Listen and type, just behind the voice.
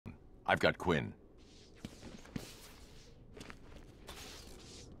I've got Quinn.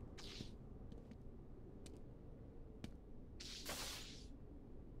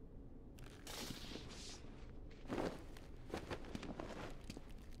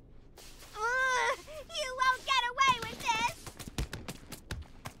 You won't get away with this!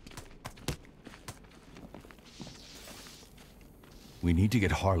 We need to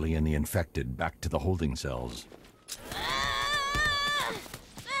get Harley and the infected back to the holding cells.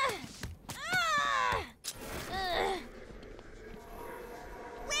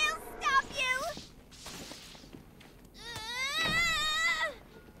 We'll stop you!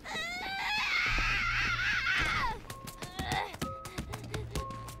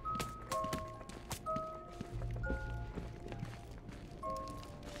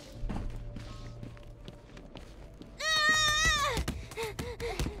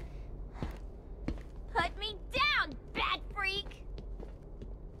 Put me down, bad freak!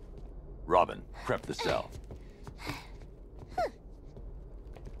 Robin, prep the cell.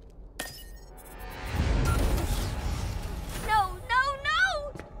 No, no,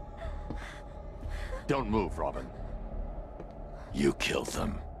 no! Don't move, Robin. You killed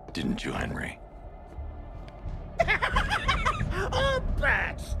them, didn't you, Henry? Oh,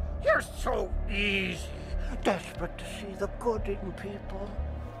 Bats! You're so easy. Desperate to see the good in people.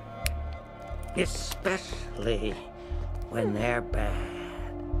 Especially when they're bad.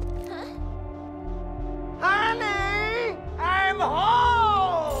 Honey! I'm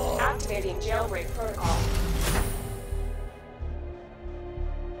home! Activating jailbreak protocol.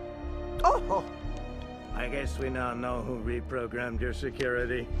 Oh! I guess we now know who reprogrammed your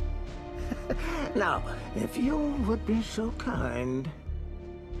security. Now, if you would be so kind,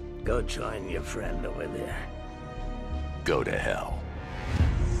 go join your friend over there. Go to hell.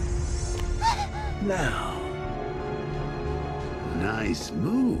 Now. Nice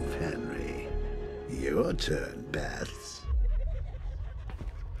move, Henry. Your turn, Bats.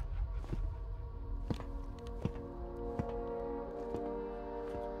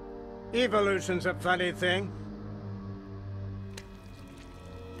 Evolution's a funny thing.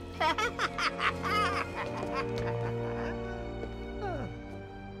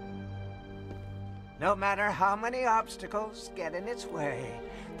 No matter how many obstacles get in its way,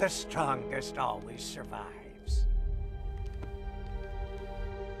 the strongest always survives.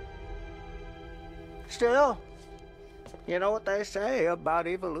 Still, you know what they say about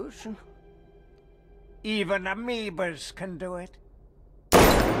evolution? Even amoebas can do it.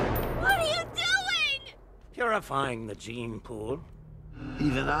 What are you doing? Purifying the gene pool.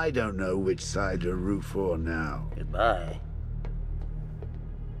 Even I don't know which side to root for now. Goodbye.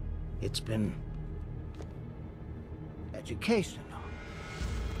 It's been educational.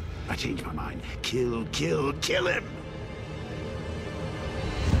 I changed my mind. Kill, kill, kill him!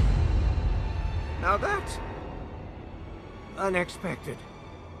 Now that's unexpected.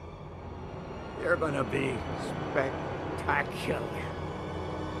 You're gonna be spectacular.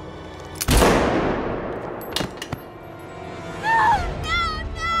 No, no,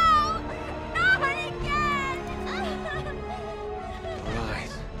 no! Not again!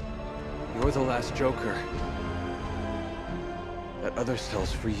 Right. You're the last Joker. That other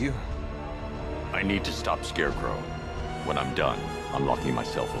cell's for you. I need to stop Scarecrow. When I'm done, I'm locking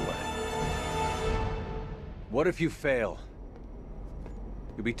myself away. What if you fail?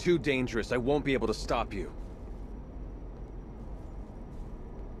 You'll be too dangerous. I won't be able to stop you.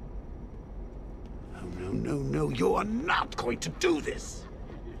 Oh, no, no, no. You are not going to do this!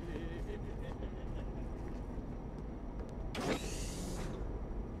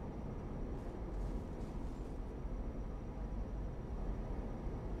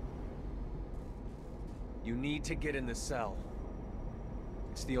 You need to get in the cell.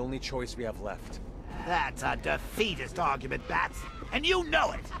 It's the only choice we have left. That's a defeatist argument, Bats, and you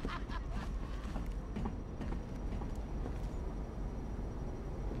know it!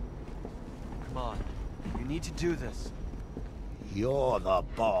 Come on. You need to do this. You're the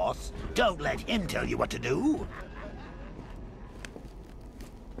boss. Don't let him tell you what to do.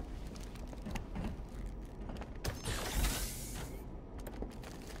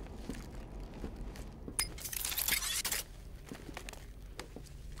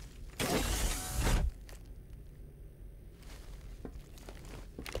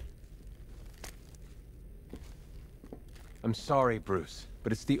 I'm sorry, Bruce,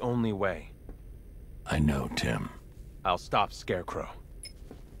 but it's the only way. I know, Tim. I'll stop Scarecrow.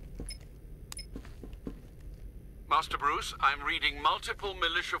 Master Bruce, I'm reading multiple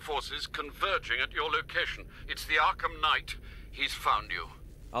militia forces converging at your location. It's the Arkham Knight. He's found you.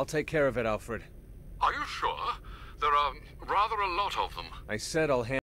 I'll take care of it, Alfred. Are you sure? There are rather a lot of them. I said I'll handle